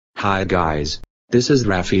Hi guys, this is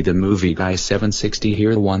Raphy the movie guy 760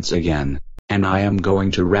 here once again, and I am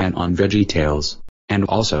going to rant on VeggieTales, and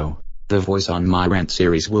also, the voice on my rant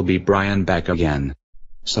series will be Brian back again.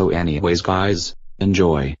 So anyways guys,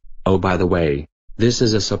 enjoy. Oh by the way, this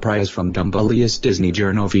is a surprise from Dumbullious Disney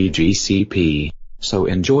Journal VGCP, so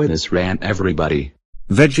enjoy this rant everybody.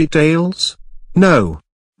 VeggieTales? No.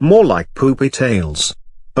 More like Poopy Tales.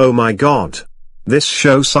 Oh my god. This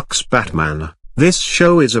show sucks Batman. This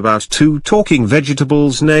show is about two talking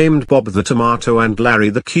vegetables named Bob the Tomato and Larry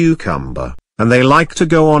the Cucumber, and they like to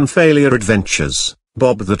go on failure adventures.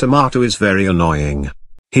 Bob the Tomato is very annoying.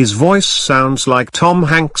 His voice sounds like Tom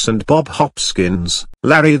Hanks and Bob Hopkins.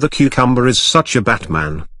 Larry the Cucumber is such a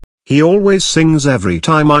Batman. He always sings every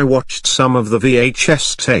time I watched some of the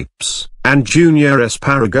VHS tapes. And Junior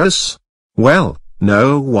Asparagus? Well,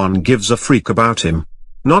 no one gives a freak about him.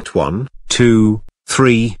 Not 1, 2,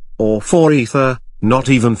 3, or 4 either, not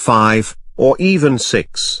even 5, or even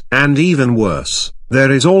 6. And even worse,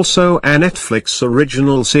 there is also a Netflix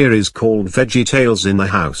original series called VeggieTales in the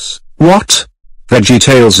House. What?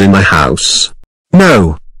 VeggieTales in the House?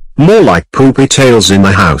 No. More like Poopy Tales in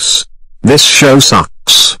the House. This show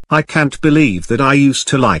sucks. I can't believe that I used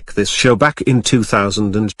to like this show back in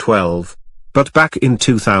 2012. But back in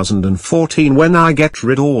 2014 when I get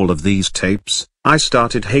rid all of these tapes, I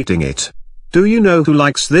started hating it. Do you know who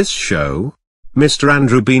likes this show? Mr.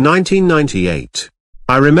 Andrew B. 1998.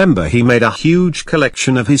 I remember he made a huge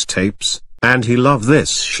collection of his tapes, and he loved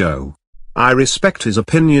this show. I respect his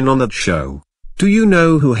opinion on that show. Do you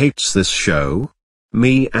know who hates this show?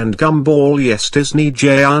 Me and Gumball. Yes, Disney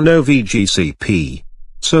JR no VGCP.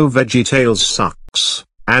 So VeggieTales sucks,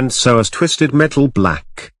 and so is Twisted Metal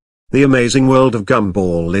Black. The Amazing World of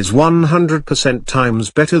Gumball is 100%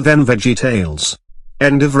 times better than VeggieTales.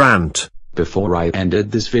 End of rant. Before I ended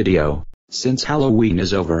this video, since Halloween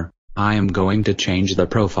is over, I am going to change the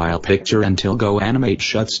profile picture until Go Animate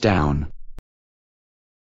shuts down.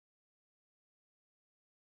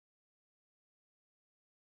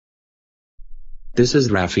 This is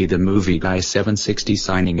Raphy the movie guy 760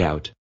 signing out.